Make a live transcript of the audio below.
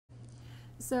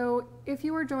So if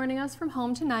you are joining us from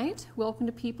home tonight, welcome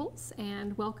to Peoples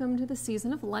and welcome to the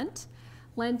season of Lent.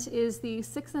 Lent is the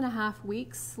 6.5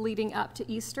 weeks leading up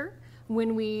to Easter,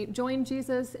 when we join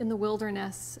Jesus in the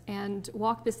wilderness and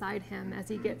walk beside him as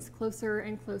he gets closer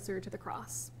and closer to the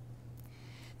cross.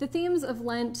 The themes of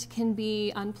Lent can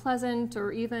be unpleasant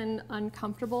or even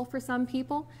uncomfortable for some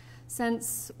people,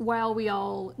 since while we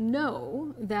all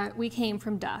know that we came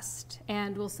from dust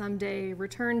and will someday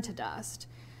return to dust,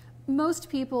 most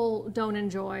people don't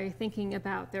enjoy thinking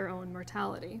about their own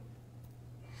mortality.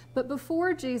 But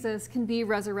before Jesus can be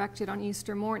resurrected on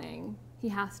Easter morning, he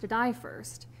has to die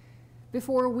first.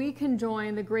 Before we can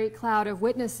join the great cloud of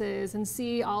witnesses and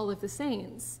see all of the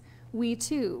saints, we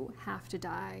too have to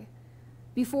die.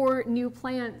 Before new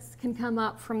plants can come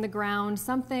up from the ground,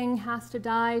 something has to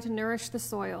die to nourish the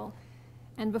soil.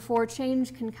 And before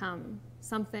change can come,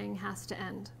 something has to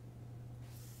end.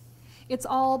 It's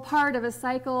all part of a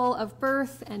cycle of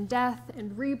birth and death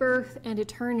and rebirth and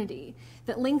eternity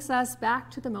that links us back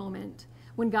to the moment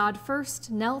when God first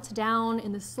knelt down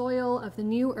in the soil of the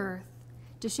new earth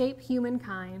to shape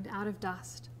humankind out of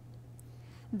dust.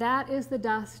 That is the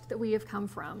dust that we have come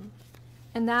from,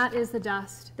 and that is the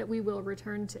dust that we will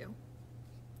return to.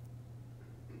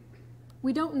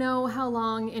 We don't know how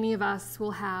long any of us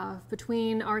will have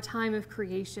between our time of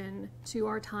creation to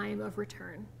our time of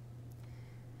return.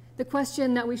 The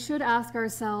question that we should ask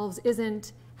ourselves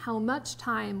isn't, how much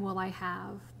time will I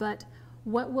have, but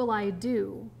what will I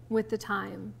do with the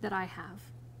time that I have?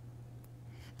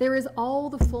 There is all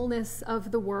the fullness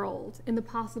of the world in the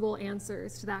possible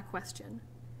answers to that question,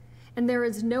 and there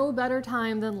is no better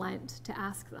time than Lent to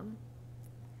ask them.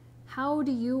 How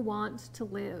do you want to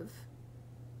live?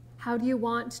 How do you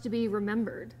want to be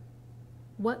remembered?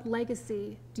 What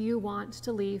legacy do you want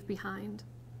to leave behind?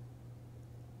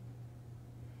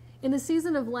 In the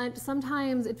season of Lent,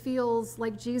 sometimes it feels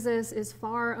like Jesus is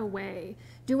far away,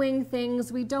 doing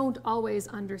things we don't always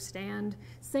understand,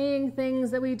 saying things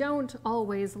that we don't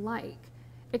always like,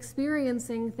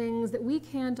 experiencing things that we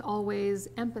can't always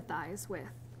empathize with.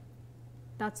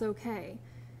 That's okay.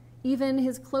 Even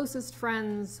his closest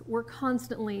friends were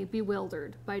constantly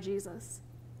bewildered by Jesus.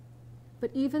 But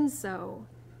even so,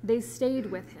 they stayed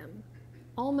with him,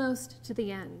 almost to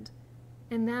the end,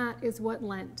 and that is what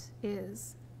Lent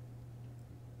is.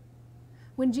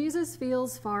 When Jesus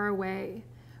feels far away,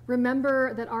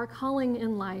 remember that our calling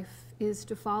in life is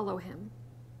to follow him.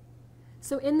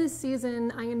 So in this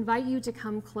season, I invite you to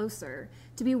come closer,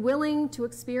 to be willing to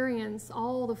experience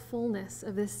all the fullness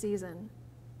of this season.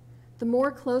 The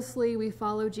more closely we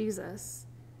follow Jesus,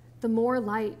 the more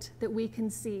light that we can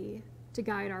see to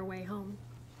guide our way home.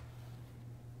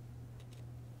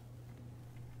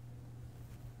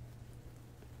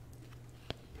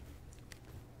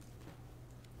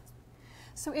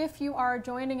 So if you are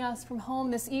joining us from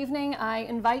home this evening, I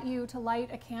invite you to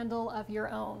light a candle of your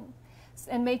own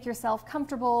and make yourself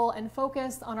comfortable and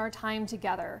focus on our time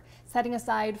together, setting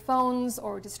aside phones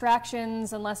or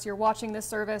distractions, unless you're watching this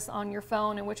service on your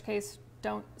phone, in which case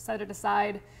don't set it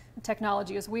aside.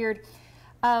 Technology is weird.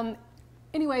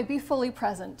 Anyway, be fully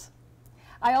present.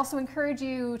 I also encourage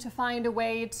you to find a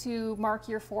way to mark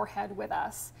your forehead with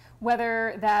us,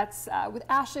 whether that's with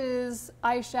ashes,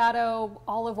 eyeshadow,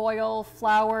 olive oil,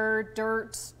 flour,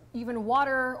 dirt, even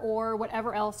water, or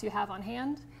whatever else you have on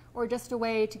hand, or just a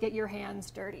way to get your hands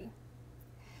dirty.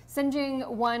 Singeing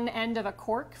one end of a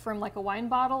cork from like a wine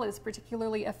bottle is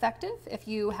particularly effective if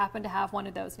you happen to have one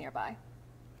of those nearby.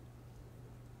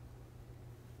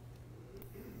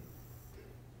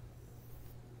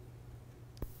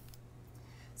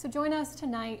 So join us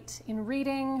tonight in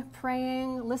reading,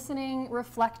 praying, listening,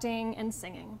 reflecting, and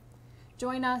singing.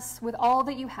 Join us with all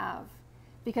that you have,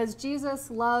 because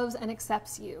Jesus loves and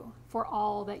accepts you for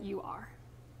all that you are.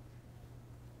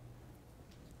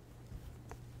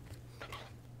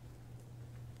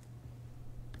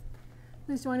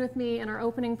 Please join with me in our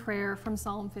opening prayer from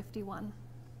Psalm 51.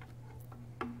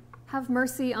 Have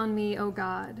mercy on me, O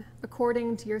God,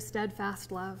 according to your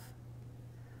steadfast love.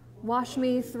 Wash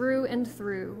me through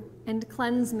and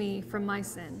cleanse me from my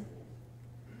sin.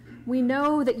 We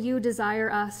know that you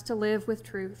desire us to live with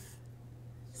truth,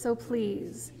 so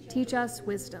please teach us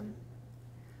wisdom.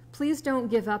 Please don't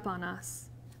give up on us,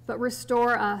 but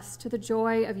restore us to the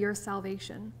joy of your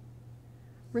salvation.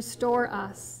 Restore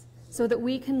us so that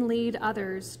we can lead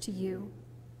others to you.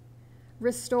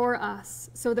 Restore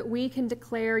us so that we can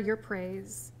declare your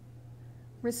praise.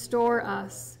 Restore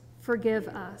us, forgive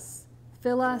us,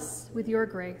 fill us with your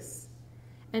grace,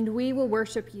 and we will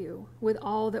worship you with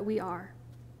all that we are.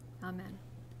 Amen.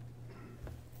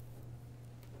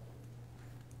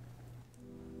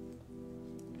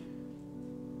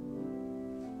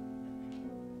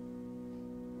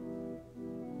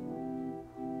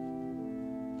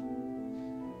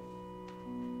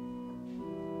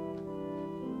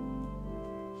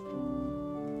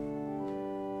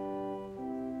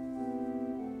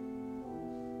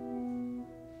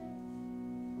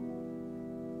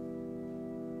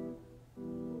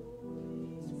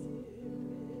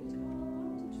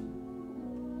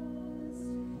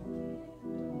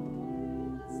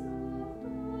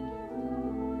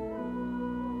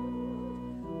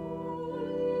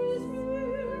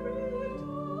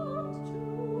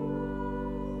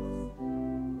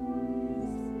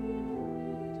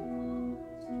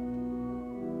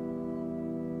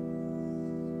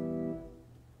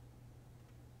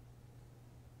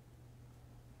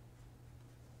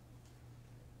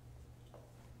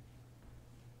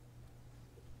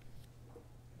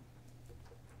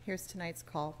 Here's tonight's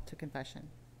call to confession.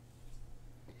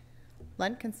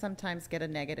 Lent can sometimes get a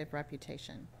negative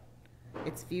reputation.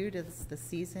 It's viewed as the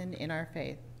season in our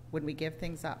faith when we give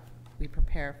things up, we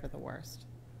prepare for the worst.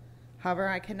 However,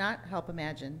 I cannot help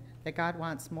imagine that God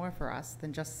wants more for us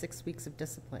than just 6 weeks of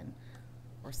discipline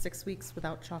or 6 weeks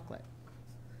without chocolate.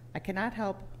 I cannot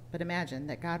help but imagine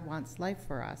that God wants life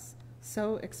for us,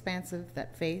 so expansive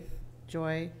that faith,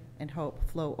 joy, and hope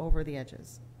flow over the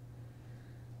edges.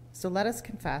 So let us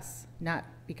confess, not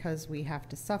because we have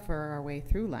to suffer our way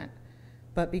through Lent,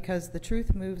 but because the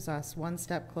truth moves us one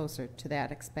step closer to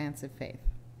that expansive faith.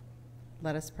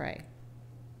 Let us pray.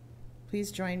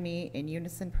 Please join me in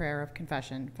unison prayer of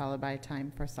confession, followed by a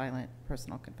time for silent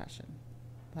personal confession.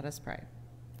 Let us pray.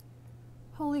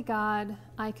 Holy God,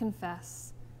 I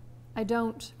confess, I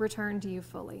don't return to you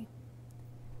fully.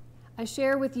 I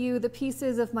share with you the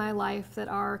pieces of my life that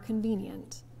are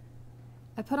convenient.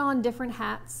 I put on different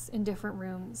hats in different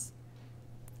rooms.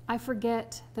 I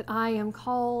forget that I am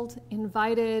called,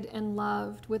 invited, and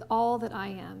loved with all that I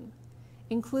am,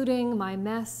 including my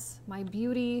mess, my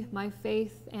beauty, my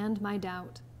faith, and my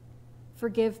doubt.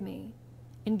 Forgive me,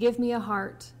 and give me a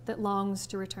heart that longs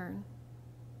to return.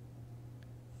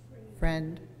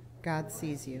 Friend, God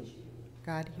sees you.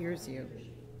 God hears you.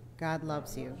 God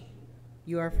loves you.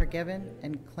 You are forgiven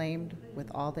and claimed with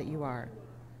all that you are.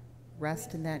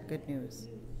 Rest in that good news.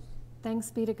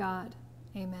 Thanks be to God.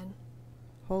 Amen.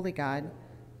 Holy God,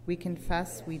 we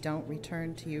confess we don't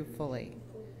return to you fully.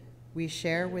 We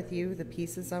share with you the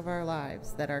pieces of our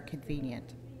lives that are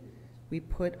convenient. We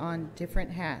put on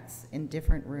different hats in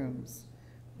different rooms.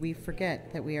 We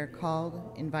forget that we are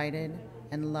called, invited,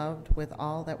 and loved with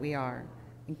all that we are,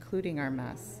 including our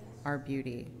mess, our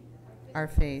beauty, our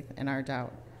faith, and our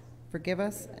doubt. Forgive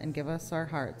us and give us our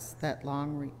hearts that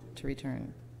long to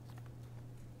return.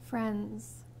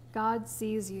 Friends, God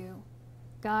sees you.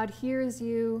 God hears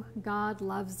you. God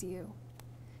loves you.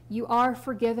 You are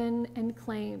forgiven and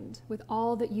claimed with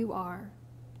all that you are.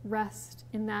 Rest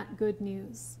in that good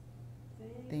news.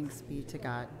 Thanks be to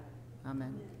God.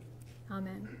 Amen.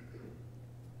 Amen.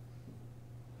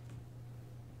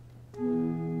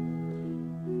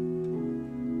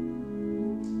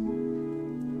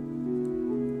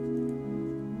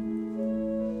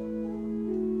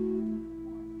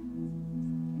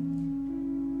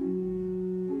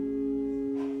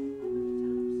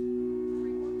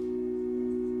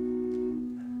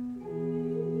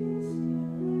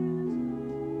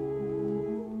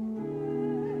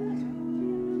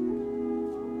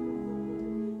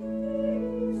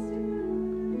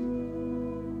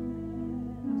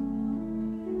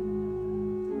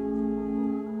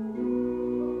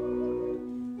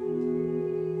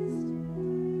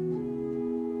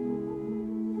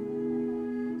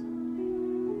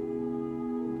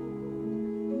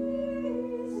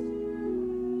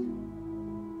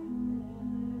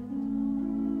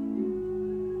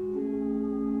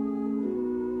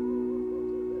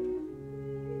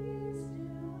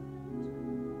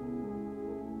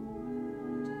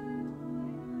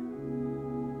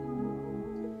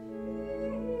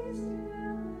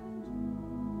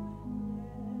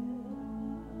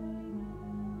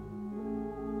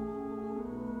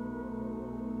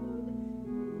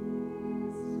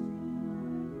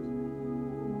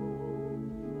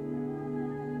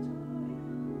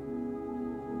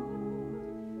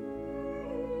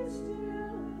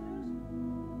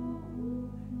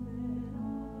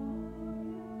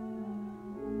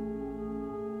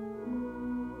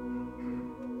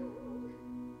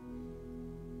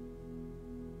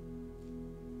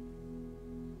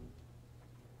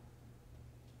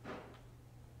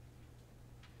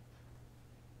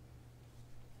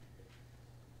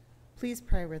 Please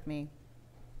pray with me.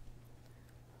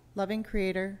 Loving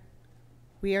Creator,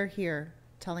 we are here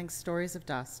telling stories of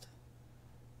dust.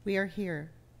 We are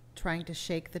here trying to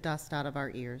shake the dust out of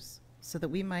our ears so that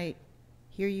we might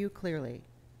hear you clearly.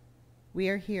 We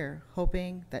are here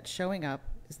hoping that showing up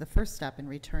is the first step in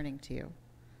returning to you.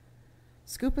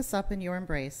 Scoop us up in your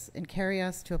embrace and carry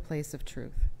us to a place of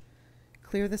truth.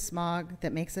 Clear the smog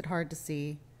that makes it hard to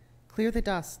see. Clear the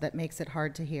dust that makes it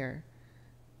hard to hear.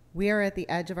 We are at the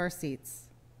edge of our seats.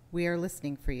 We are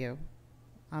listening for you.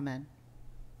 Amen.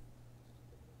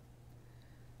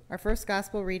 Our first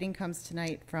gospel reading comes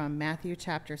tonight from Matthew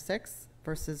chapter 6,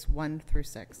 verses 1 through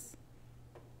 6.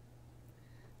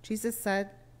 Jesus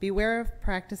said, "Beware of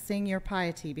practicing your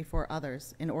piety before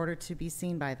others in order to be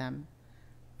seen by them,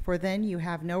 for then you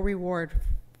have no reward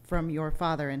from your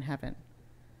Father in heaven.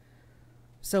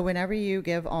 So whenever you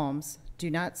give alms, do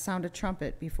not sound a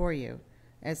trumpet before you,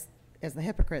 as the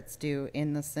hypocrites do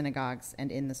in the synagogues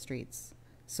and in the streets,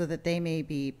 so that they may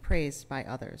be praised by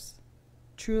others.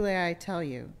 Truly I tell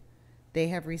you, they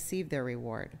have received their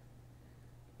reward.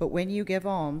 But when you give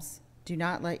alms, do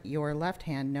not let your left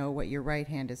hand know what your right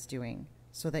hand is doing,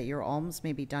 so that your alms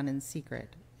may be done in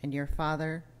secret, and your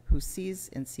Father who sees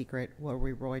in secret will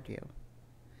reward you.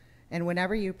 And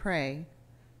whenever you pray,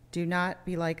 do not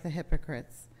be like the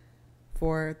hypocrites,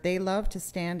 for they love to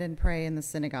stand and pray in the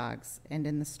synagogues and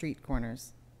in the street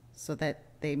corners, so that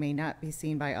they may not be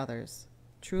seen by others.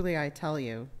 Truly I tell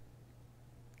you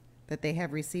that they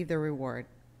have received their reward.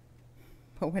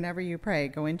 But whenever you pray,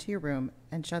 go into your room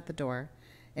and shut the door,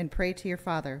 and pray to your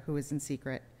Father who is in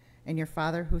secret, and your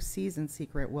Father who sees in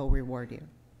secret will reward you.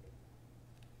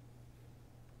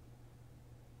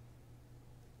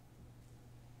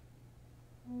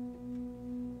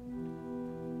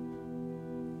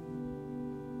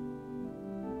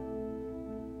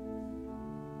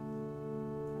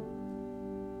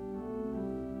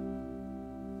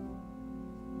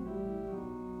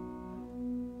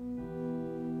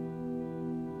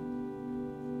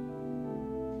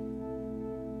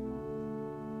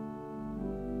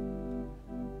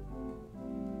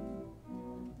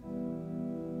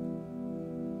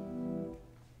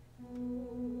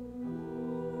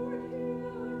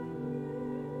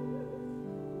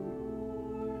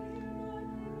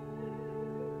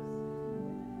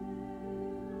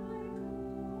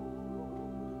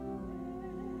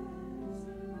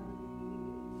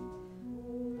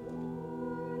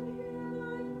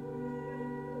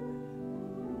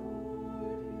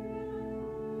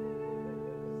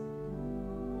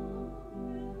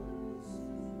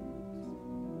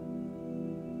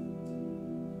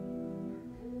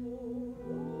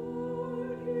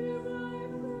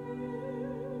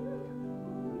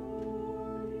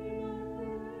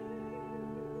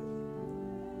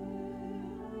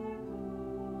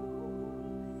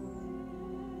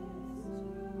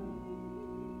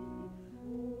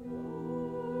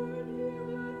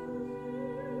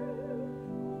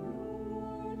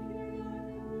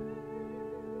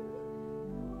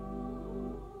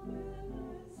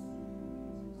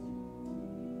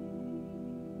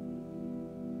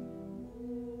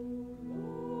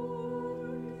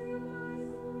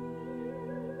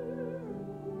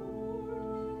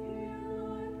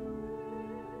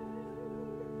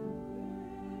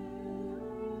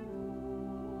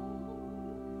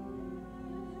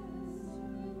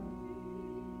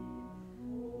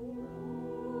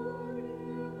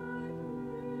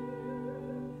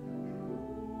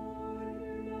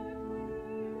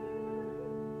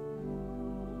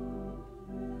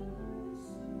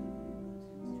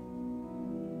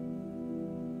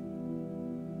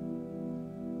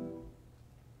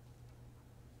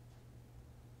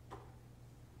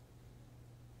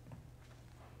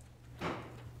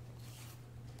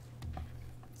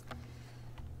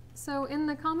 So in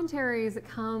the commentaries that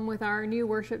come with our new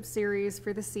worship series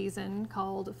for the season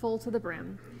called Full to the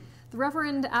Brim, the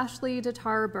Reverend Ashley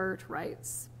Datar-Burt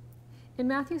writes, in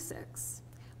Matthew 6,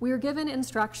 we are given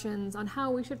instructions on how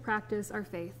we should practice our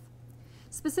faith.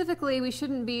 Specifically, we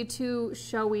shouldn't be too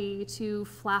showy, too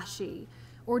flashy,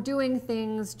 or doing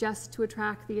things just to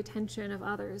attract the attention of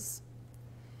others.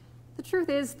 The truth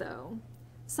is, though,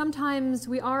 sometimes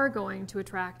we are going to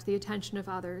attract the attention of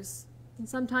others, and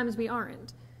sometimes we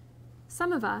aren't.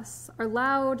 Some of us are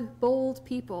loud, bold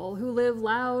people who live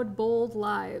loud, bold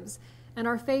lives, and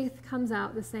our faith comes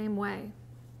out the same way.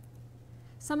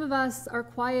 Some of us are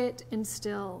quiet and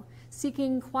still,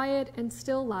 seeking quiet and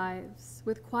still lives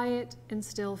with quiet and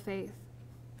still faith.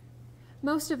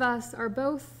 Most of us are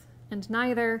both and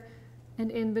neither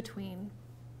and in between.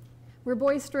 We're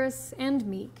boisterous and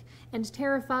meek and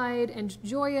terrified and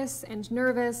joyous and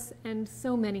nervous and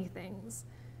so many things.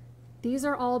 These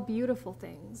are all beautiful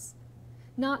things,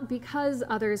 not because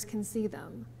others can see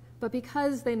them, but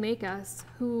because they make us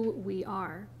who we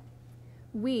are.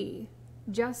 We,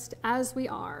 just as we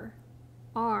are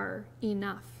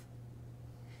enough.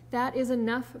 That is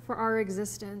enough for our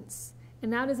existence,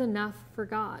 and that is enough for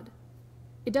God.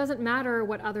 It doesn't matter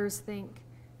what others think.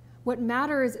 What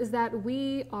matters is that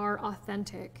we are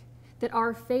authentic, that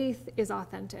our faith is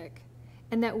authentic,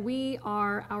 and that we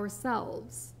are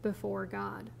ourselves before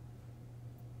God.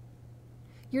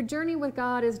 Your journey with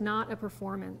God is not a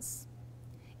performance.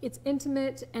 It's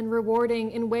intimate and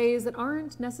rewarding in ways that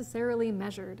aren't necessarily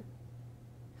measured.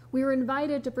 We are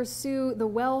invited to pursue the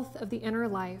wealth of the inner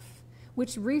life,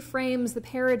 which reframes the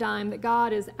paradigm that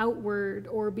God is outward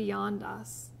or beyond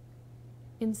us.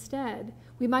 Instead,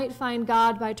 we might find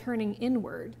God by turning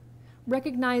inward,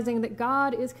 recognizing that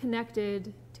God is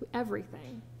connected to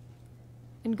everything.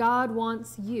 And God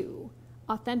wants you,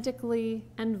 authentically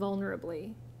and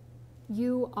vulnerably.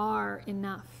 You are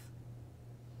enough.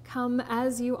 Come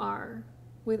as you are,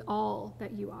 with all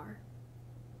that you are.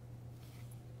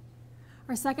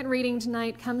 Our second reading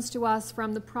tonight comes to us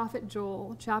from the prophet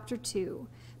Joel, chapter 2,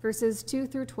 verses 2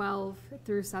 through 12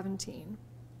 through 17.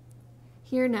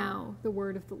 Hear now the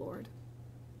word of the Lord.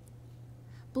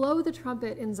 Blow the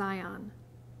trumpet in Zion.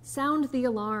 Sound the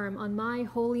alarm on my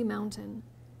holy mountain.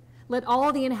 Let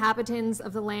all the inhabitants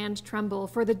of the land tremble,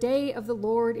 for the day of the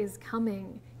Lord is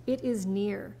coming. It is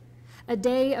near. A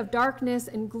day of darkness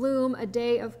and gloom, a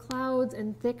day of clouds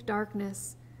and thick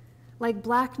darkness. Like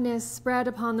blackness spread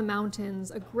upon the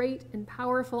mountains, a great and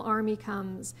powerful army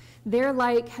comes. Their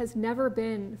like has never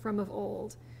been from of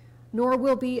old, nor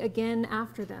will be again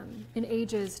after them in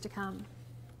ages to come.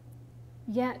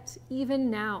 Yet even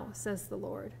now, says the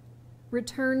Lord,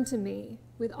 return to me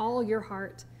with all your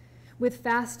heart, with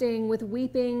fasting, with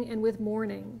weeping, and with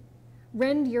mourning.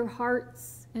 Rend your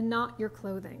hearts and not your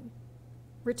clothing.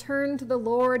 Return to the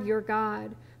Lord your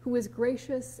God, who is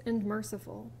gracious and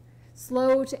merciful,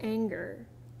 slow to anger,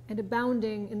 and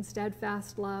abounding in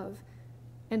steadfast love,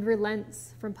 and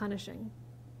relents from punishing.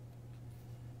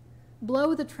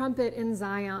 Blow the trumpet in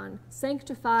Zion,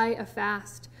 sanctify a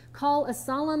fast, call a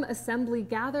solemn assembly,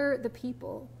 gather the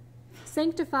people.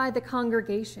 Sanctify the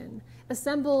congregation,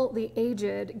 assemble the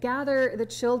aged, gather the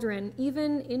children,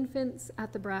 even infants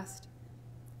at the breast.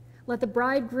 Let the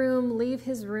bridegroom leave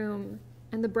his room,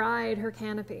 and the bride her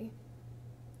canopy.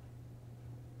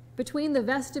 Between the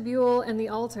vestibule and the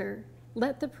altar,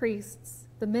 let the priests,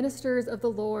 the ministers of the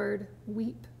Lord,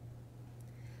 weep.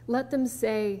 Let them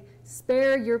say,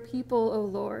 spare your people, O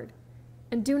Lord,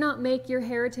 and do not make your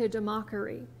heritage a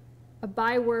mockery, a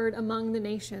byword among the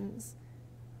nations.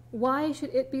 Why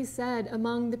should it be said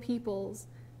among the peoples,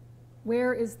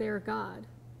 where is their God?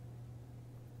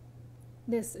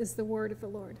 This is the word of the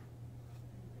Lord.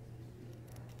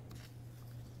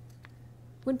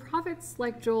 When prophets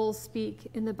like Joel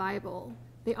speak in the Bible,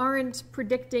 they aren't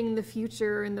predicting the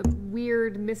future in the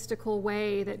weird, mystical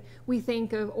way that we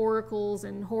think of oracles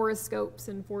and horoscopes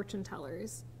and fortune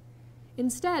tellers.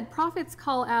 Instead, prophets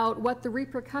call out what the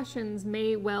repercussions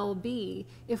may well be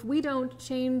if we don't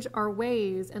change our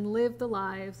ways and live the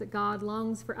lives that God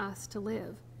longs for us to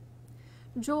live.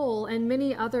 Joel and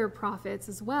many other prophets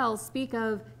as well speak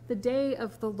of the day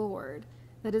of the Lord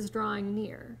that is drawing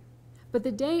near. But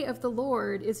the day of the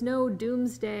Lord is no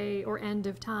doomsday or end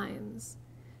of times.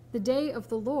 The day of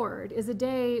the Lord is a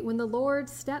day when the Lord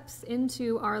steps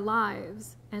into our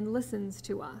lives and listens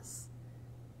to us.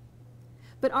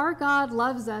 But our God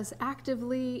loves us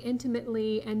actively,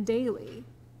 intimately, and daily.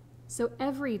 So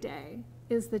every day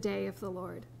is the day of the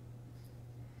Lord.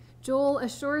 Joel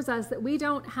assures us that we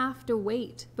don't have to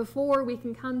wait before we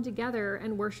can come together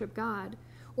and worship God,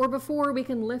 or before we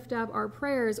can lift up our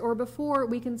prayers, or before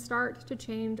we can start to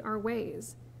change our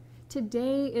ways.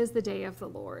 Today is the day of the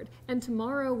Lord, and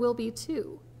tomorrow will be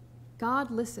too.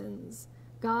 God listens,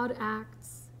 God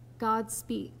acts, God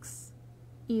speaks,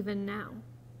 even now.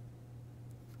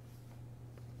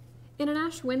 In an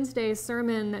Ash Wednesday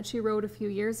sermon that she wrote a few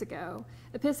years ago,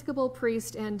 Episcopal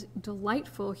priest and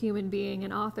delightful human being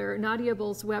and author Nadia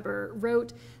Bolz-Weber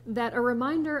wrote that a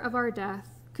reminder of our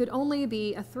death could only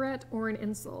be a threat or an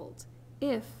insult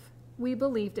if we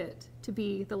believed it to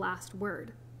be the last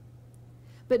word.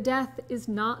 But death is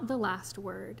not the last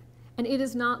word, and it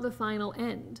is not the final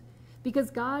end,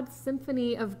 because God's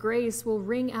symphony of grace will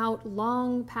ring out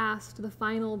long past the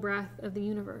final breath of the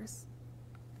universe.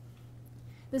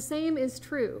 The same is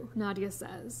true, Nadia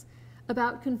says,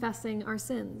 about confessing our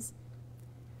sins.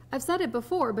 I've said it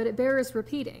before, but it bears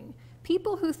repeating.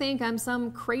 People who think I'm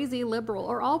some crazy liberal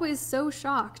are always so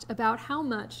shocked about how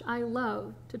much I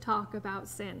love to talk about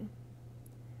sin.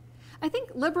 I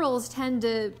think liberals tend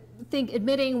to think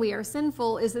admitting we are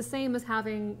sinful is the same as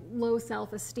having low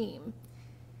self-esteem.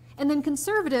 And then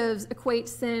conservatives equate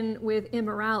sin with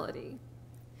immorality.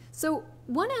 So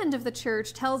one end of the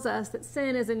church tells us that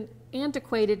sin is an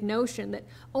antiquated notion that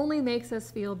only makes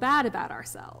us feel bad about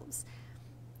ourselves,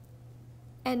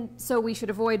 and so we should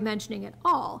avoid mentioning it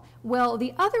all. Well,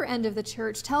 the other end of the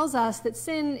church tells us that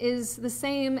sin is the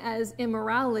same as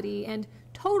immorality and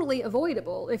totally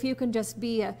avoidable if you can just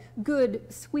be a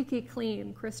good, squeaky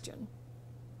clean Christian.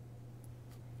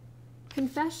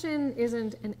 Confession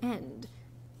isn't an end,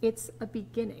 it's a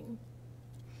beginning.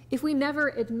 If we never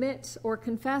admit or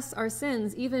confess our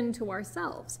sins, even to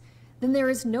ourselves, then there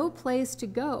is no place to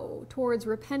go towards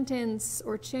repentance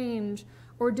or change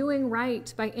or doing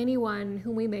right by anyone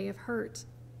whom we may have hurt.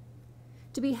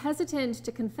 To be hesitant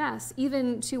to confess,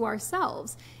 even to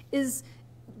ourselves, is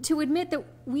to admit that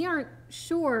we aren't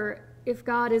sure if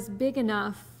God is big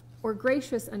enough or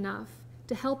gracious enough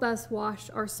to help us wash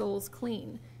our souls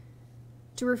clean.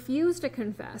 To refuse to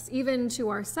confess, even to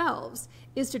ourselves,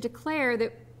 is to declare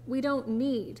that we don't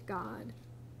need God.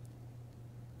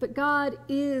 But God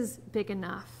is big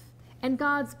enough, and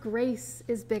God's grace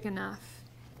is big enough,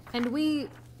 and we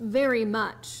very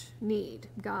much need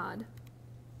God.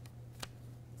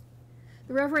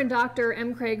 The Reverend Dr.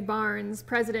 M. Craig Barnes,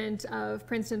 president of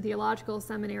Princeton Theological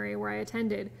Seminary, where I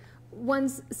attended,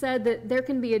 once said that there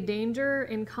can be a danger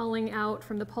in calling out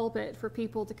from the pulpit for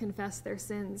people to confess their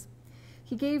sins.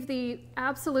 He gave the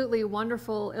absolutely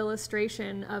wonderful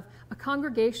illustration of a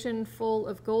congregation full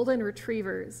of golden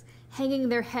retrievers hanging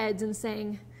their heads and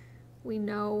saying, "We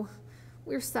know,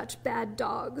 we're such bad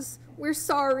dogs. We're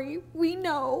sorry, we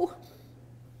know."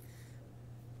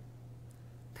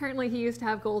 Apparently he used to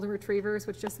have golden retrievers,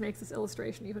 which just makes this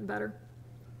illustration even better.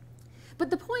 But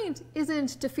the point isn't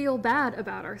to feel bad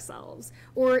about ourselves,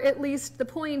 or at least the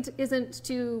point isn't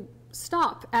to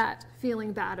stop at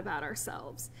feeling bad about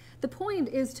ourselves. The point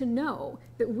is to know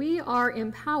that we are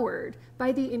empowered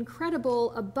by the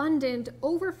incredible, abundant,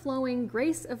 overflowing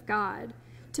grace of God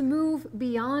to move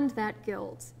beyond that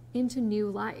guilt into new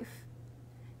life.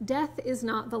 Death is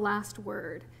not the last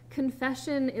word.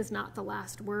 Confession is not the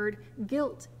last word.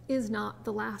 Guilt is not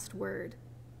the last word.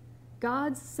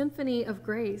 God's symphony of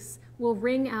grace will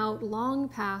ring out long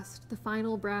past the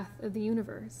final breath of the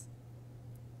universe.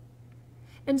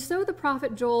 And so the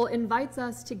prophet Joel invites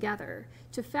us together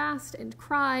to fast and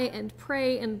cry and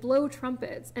pray and blow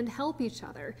trumpets and help each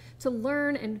other to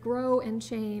learn and grow and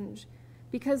change,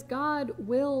 because God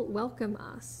will welcome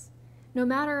us, no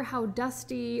matter how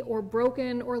dusty or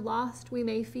broken or lost we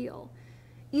may feel.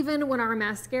 Even when our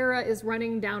mascara is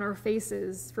running down our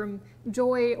faces from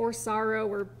joy or sorrow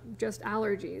or just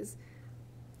allergies.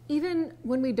 Even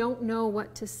when we don't know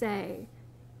what to say.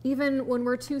 Even when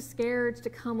we're too scared to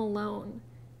come alone.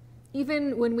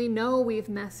 Even when we know we've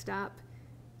messed up.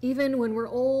 Even when we're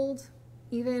old.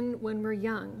 Even when we're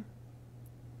young.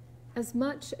 As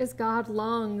much as God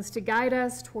longs to guide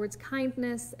us towards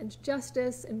kindness and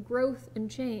justice and growth and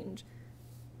change,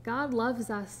 God loves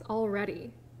us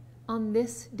already. On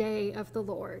this day of the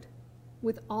Lord,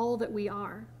 with all that we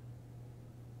are.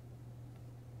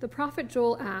 The prophet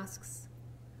Joel asks,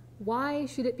 why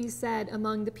should it be said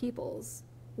among the peoples,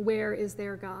 where is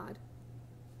their God?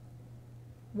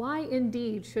 Why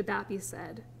indeed should that be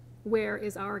said, where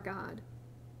is our God?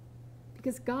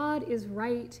 Because God is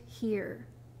right here.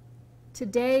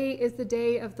 Today is the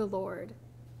day of the Lord,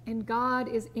 and God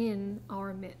is in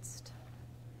our midst.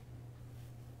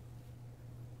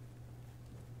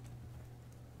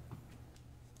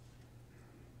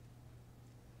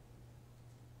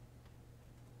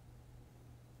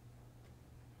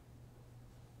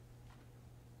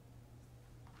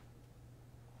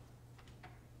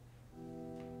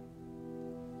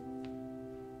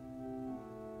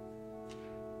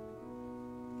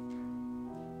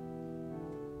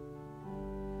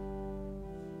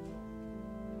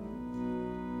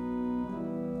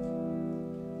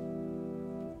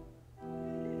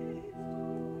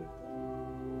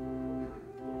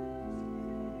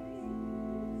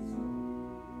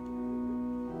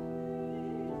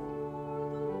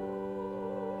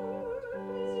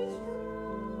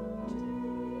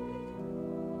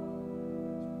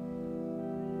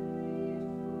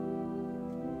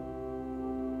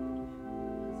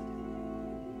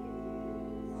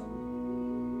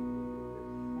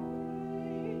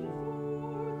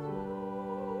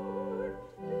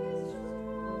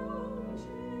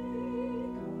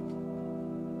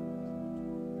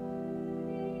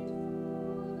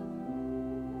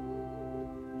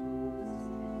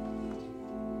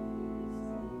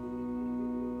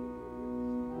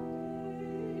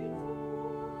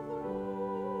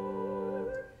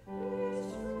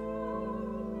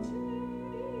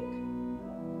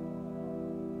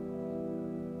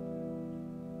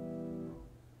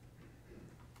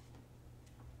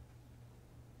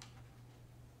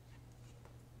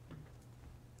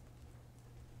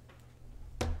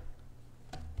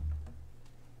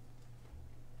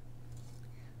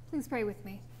 Please pray with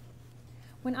me.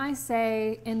 When I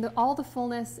say, in all the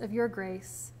fullness of your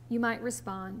grace, you might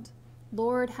respond,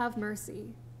 Lord, have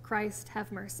mercy. Christ,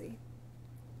 have mercy.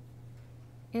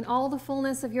 In all the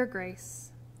fullness of your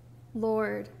grace,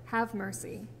 Lord, have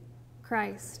mercy.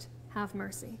 Christ, have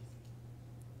mercy.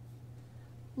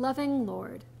 Loving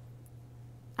Lord,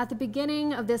 at the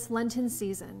beginning of this Lenten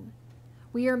season,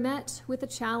 we are met with the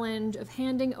challenge of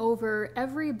handing over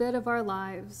every bit of our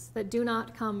lives that do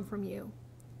not come from you,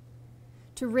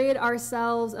 to rid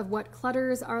ourselves of what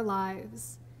clutters our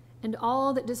lives and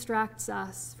all that distracts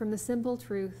us from the simple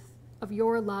truth of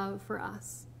your love for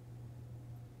us.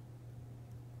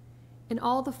 In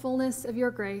all the fullness of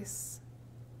your grace,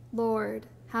 Lord,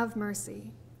 have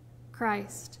mercy.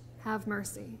 Christ, have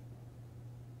mercy.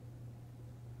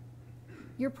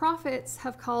 Your prophets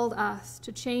have called us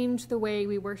to change the way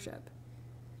we worship,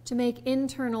 to make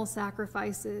internal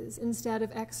sacrifices instead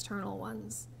of external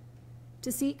ones,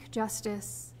 to seek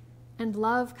justice and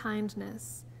love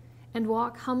kindness and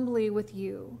walk humbly with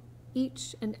you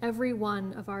each and every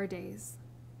one of our days.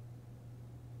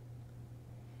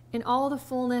 In all the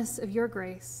fullness of your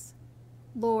grace,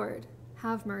 Lord,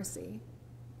 have mercy.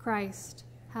 Christ,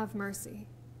 have mercy.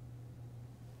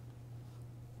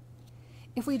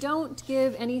 If we don't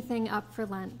give anything up for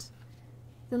Lent,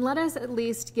 then let us at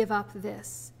least give up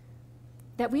this,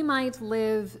 that we might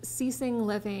live ceasing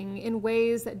living in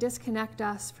ways that disconnect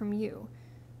us from you.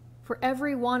 For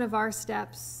every one of our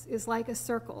steps is like a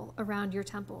circle around your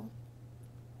temple.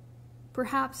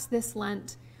 Perhaps this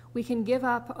Lent we can give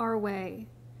up our way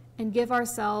and give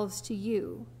ourselves to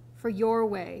you for your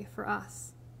way for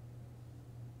us.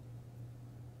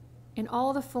 In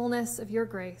all the fullness of your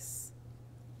grace,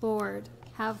 Lord,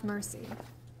 have mercy.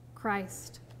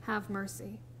 Christ, have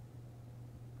mercy.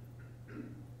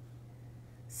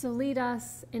 So lead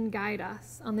us and guide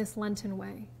us on this Lenten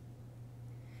way.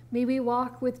 May we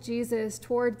walk with Jesus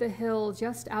toward the hill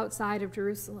just outside of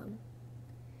Jerusalem.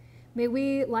 May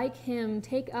we, like him,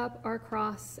 take up our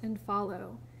cross and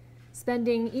follow,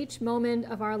 spending each moment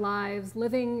of our lives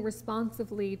living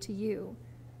responsively to you,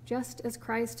 just as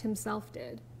Christ himself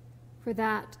did, for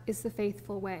that is the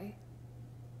faithful way.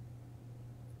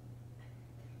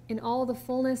 In all the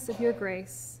fullness of your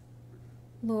grace,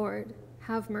 Lord,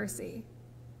 have mercy.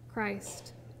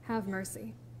 Christ, have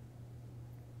mercy.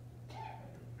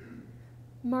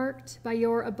 Marked by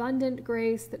your abundant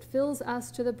grace that fills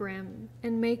us to the brim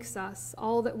and makes us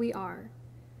all that we are,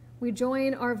 we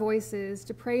join our voices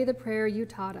to pray the prayer you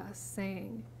taught us,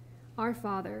 saying, Our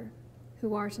Father,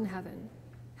 who art in heaven,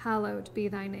 hallowed be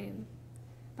thy name.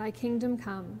 Thy kingdom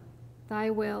come, thy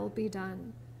will be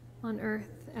done, on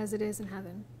earth as it is in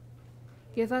heaven.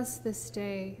 Give us this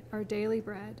day our daily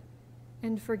bread,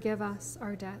 and forgive us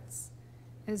our debts,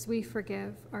 as we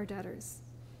forgive our debtors.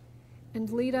 And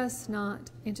lead us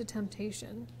not into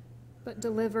temptation, but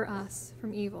deliver us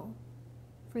from evil.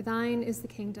 For thine is the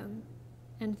kingdom,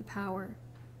 and the power,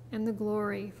 and the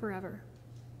glory forever.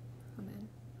 Amen.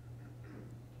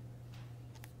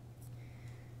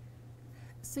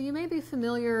 So you may be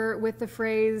familiar with the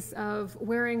phrase of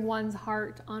wearing one's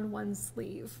heart on one's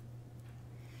sleeve.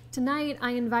 Tonight,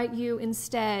 I invite you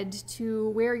instead to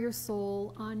wear your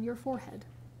soul on your forehead.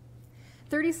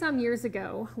 30-some years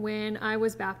ago, when I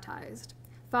was baptized,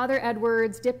 Father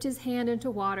Edwards dipped his hand into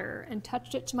water and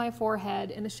touched it to my forehead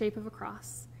in the shape of a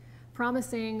cross,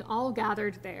 promising all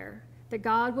gathered there that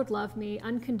God would love me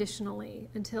unconditionally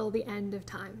until the end of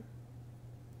time.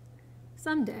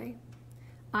 Someday,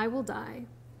 I will die,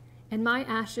 and my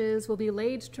ashes will be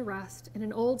laid to rest in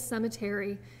an old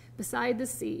cemetery beside the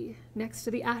sea, next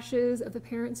to the ashes of the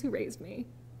parents who raised me.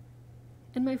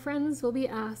 And my friends will be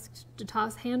asked to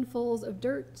toss handfuls of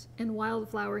dirt and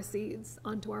wildflower seeds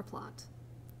onto our plot.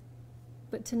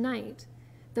 But tonight,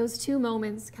 those two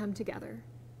moments come together,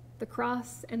 the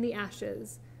cross and the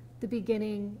ashes, the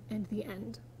beginning and the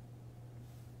end.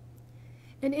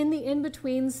 And in the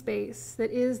in-between space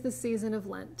that is the season of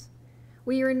Lent,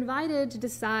 we are invited to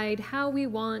decide how we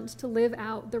want to live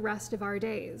out the rest of our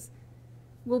days.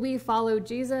 Will we follow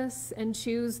Jesus and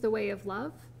choose the way of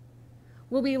love?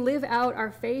 Will we live out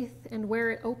our faith and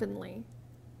wear it openly?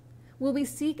 Will we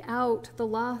seek out the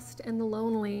lost and the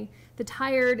lonely, the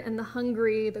tired and the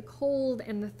hungry, the cold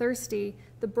and the thirsty,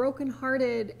 the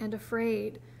brokenhearted and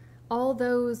afraid, all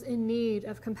those in need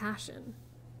of compassion?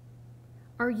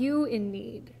 Are you in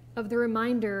need of the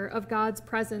reminder of God's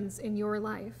presence in your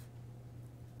life?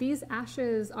 These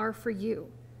ashes are for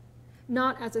you,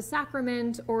 not as a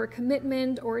sacrament or a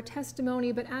commitment or a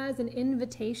testimony, but as an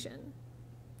invitation.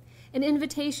 An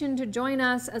invitation to join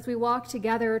us as we walk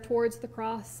together towards the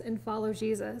cross and follow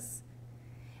Jesus.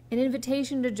 An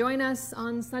invitation to join us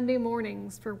on Sunday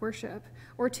mornings for worship,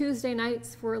 or Tuesday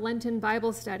nights for a Lenten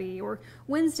Bible study, or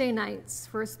Wednesday nights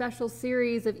for a special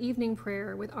series of evening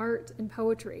prayer with art and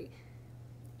poetry.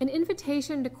 An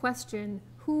invitation to question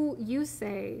who you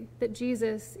say that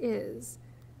Jesus is.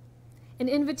 An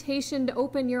invitation to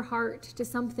open your heart to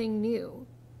something new.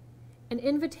 An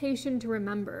invitation to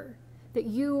remember that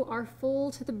you are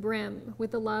full to the brim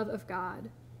with the love of God,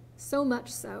 so much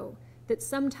so that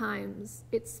sometimes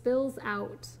it spills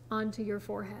out onto your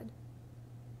forehead.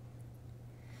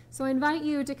 So I invite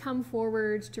you to come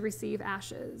forward to receive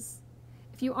ashes.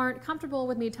 If you aren't comfortable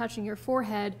with me touching your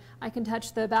forehead, I can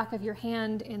touch the back of your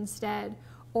hand instead,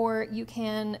 or you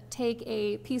can take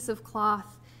a piece of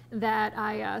cloth that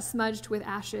I smudged with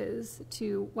ashes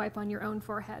to wipe on your own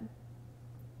forehead.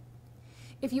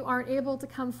 If you aren't able to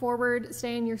come forward,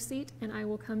 stay in your seat and I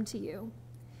will come to you.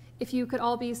 If you could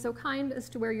all be so kind as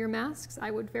to wear your masks, I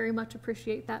would very much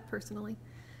appreciate that personally.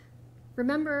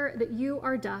 Remember that you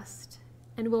are dust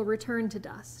and will return to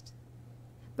dust.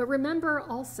 But remember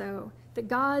also that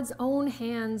God's own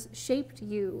hands shaped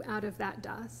you out of that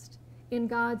dust in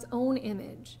God's own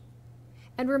image.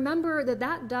 And remember that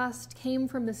that dust came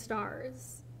from the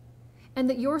stars, and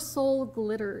that your soul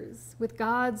glitters with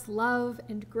God's love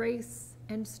and grace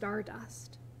and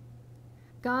stardust.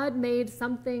 God made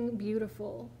something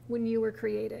beautiful when you were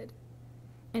created,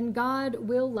 and God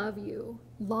will love you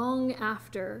long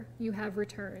after you have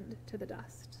returned to the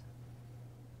dust.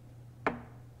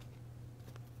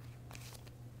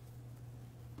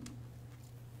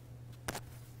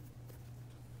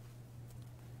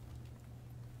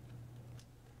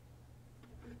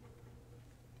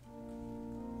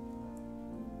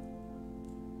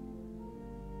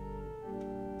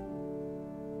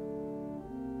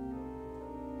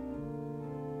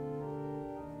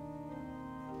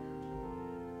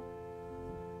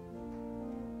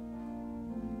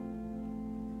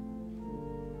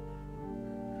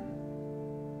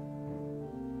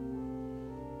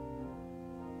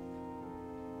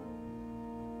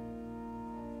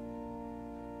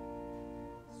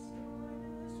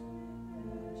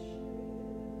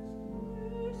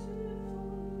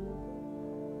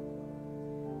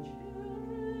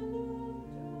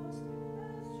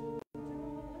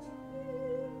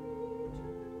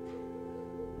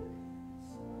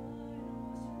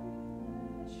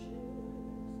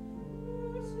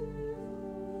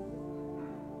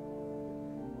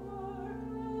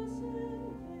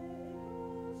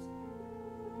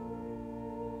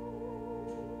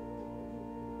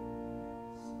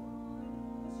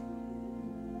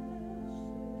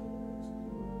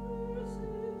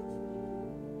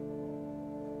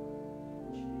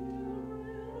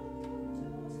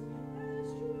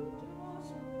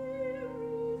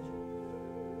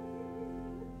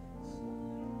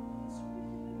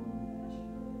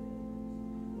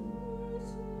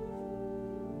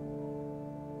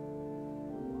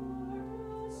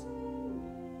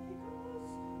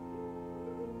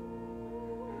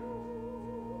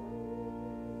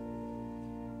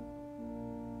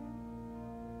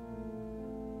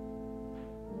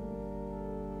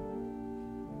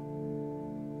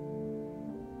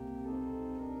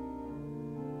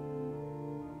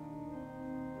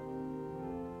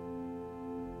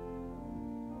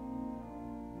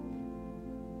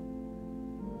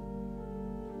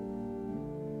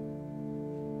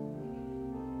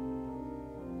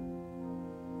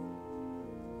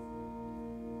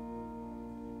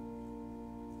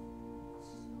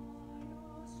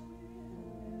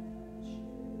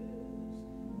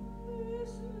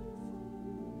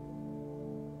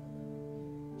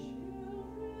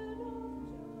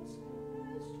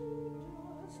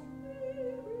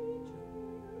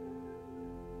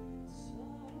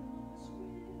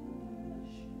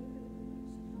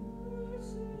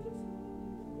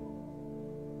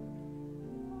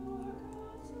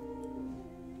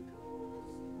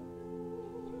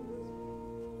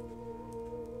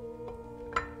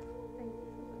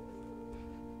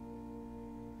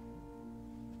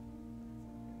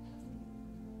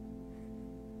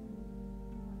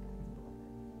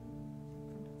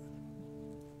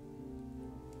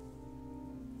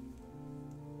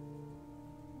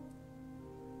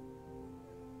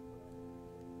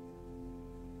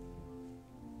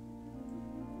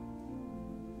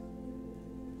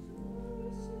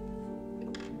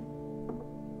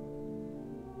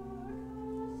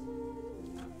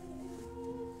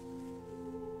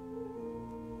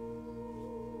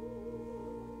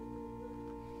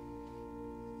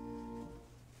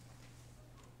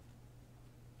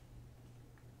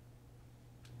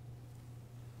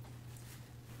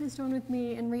 Please join with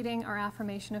me in reading our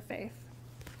affirmation of faith.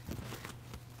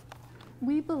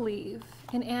 We believe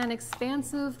in an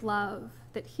expansive love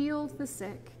that healed the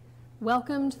sick,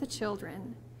 welcomed the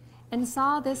children, and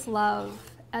saw this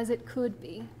love as it could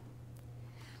be.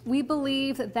 We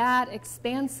believe that that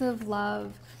expansive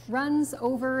love runs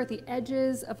over the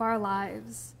edges of our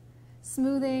lives,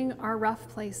 smoothing our rough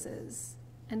places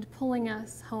and pulling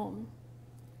us home.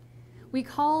 We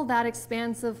call that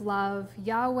expansive love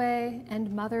Yahweh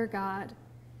and Mother God,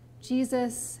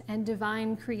 Jesus and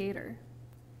Divine Creator.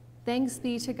 Thanks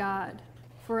be to God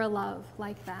for a love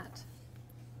like that.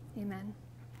 Amen.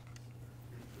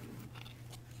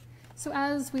 So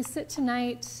as we sit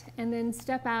tonight and then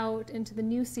step out into the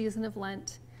new season of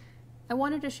Lent, I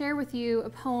wanted to share with you a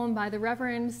poem by the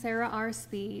Reverend Sarah R.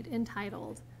 Speed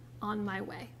entitled, On My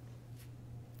Way.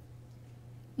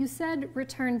 You said,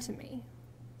 return to me,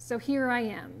 so here I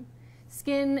am,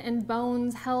 skin and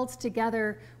bones held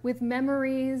together with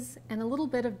memories and a little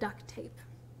bit of duct tape.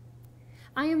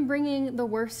 I am bringing the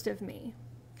worst of me.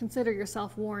 Consider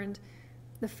yourself warned.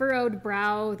 The furrowed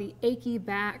brow, the achy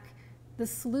back, the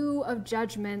slew of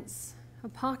judgments, a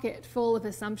pocket full of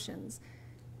assumptions,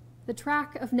 the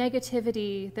track of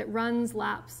negativity that runs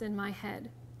laps in my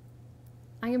head.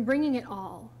 I am bringing it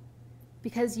all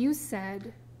because you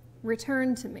said,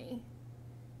 return to me.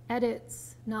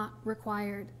 Edits not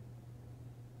required.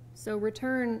 So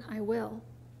return I will.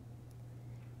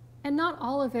 And not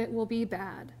all of it will be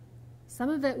bad. Some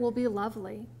of it will be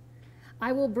lovely.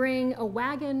 I will bring a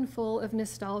wagon full of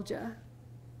nostalgia,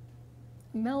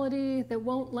 a melody that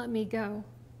won't let me go,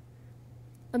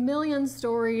 a million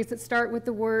stories that start with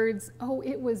the words, oh,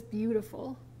 it was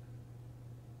beautiful.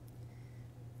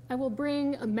 I will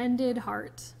bring a mended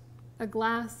heart, a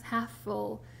glass half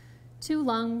full, 2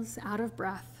 lungs out of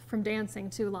breath from dancing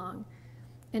too long,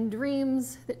 and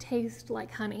dreams that taste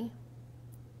like honey.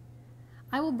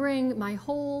 I will bring my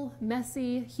whole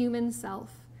messy human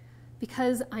self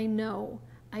because I know,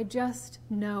 I just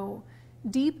know,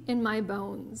 deep in my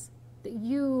bones, that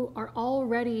you are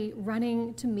already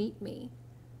running to meet me.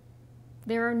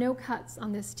 There are no cuts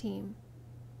on this team.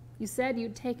 You said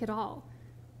you'd take it all.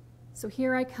 So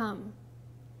here I come,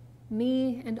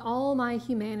 me and all my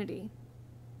humanity.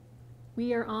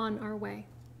 We are on our way.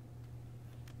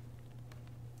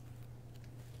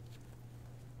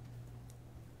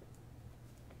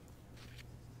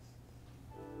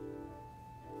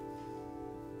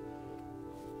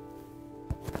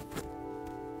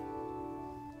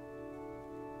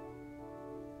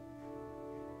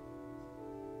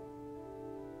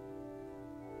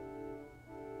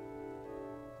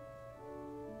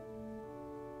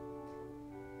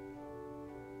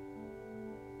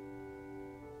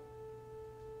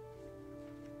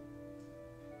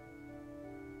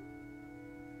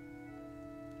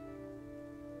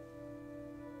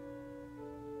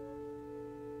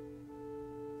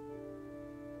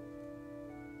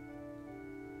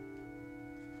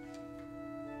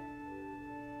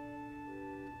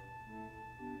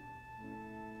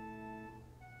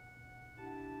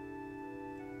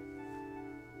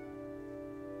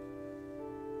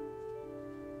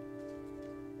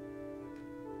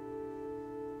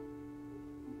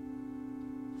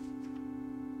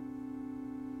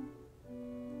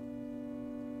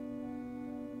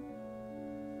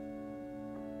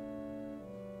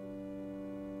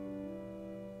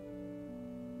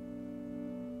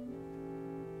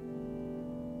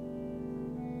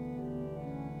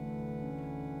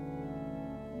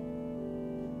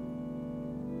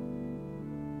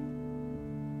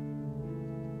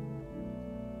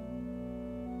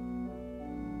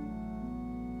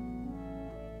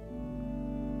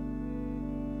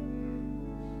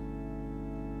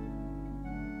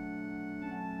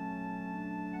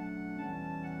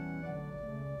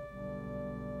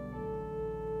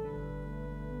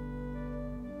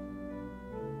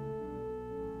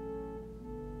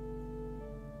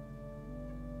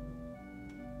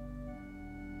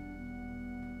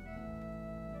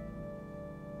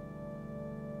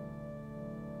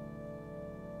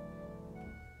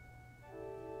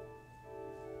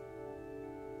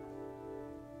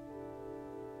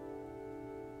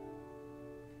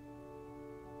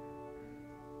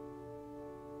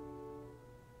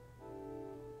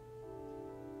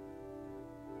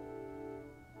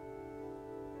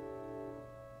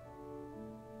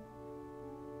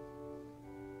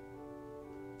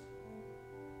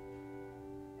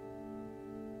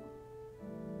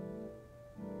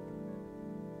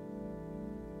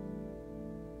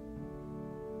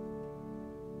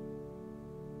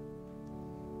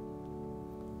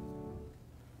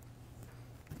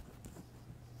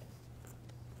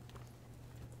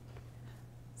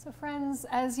 So friends,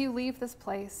 as you leave this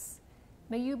place,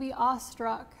 may you be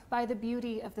awestruck by the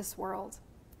beauty of this world.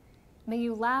 May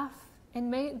you laugh, and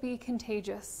may it be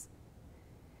contagious.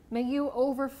 May you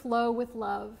overflow with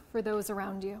love for those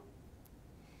around you.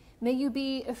 May you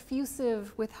be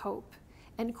effusive with hope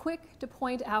and quick to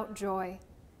point out joy.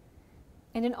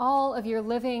 And in all of your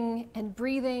living and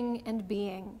breathing and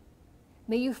being,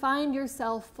 may you find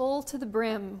yourself full to the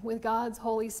brim with God's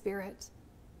Holy Spirit,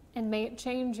 and may it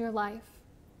change your life.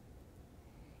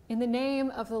 In the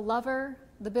name of the lover,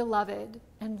 the beloved,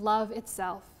 and love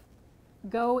itself,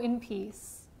 go in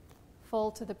peace, full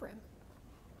to the brim.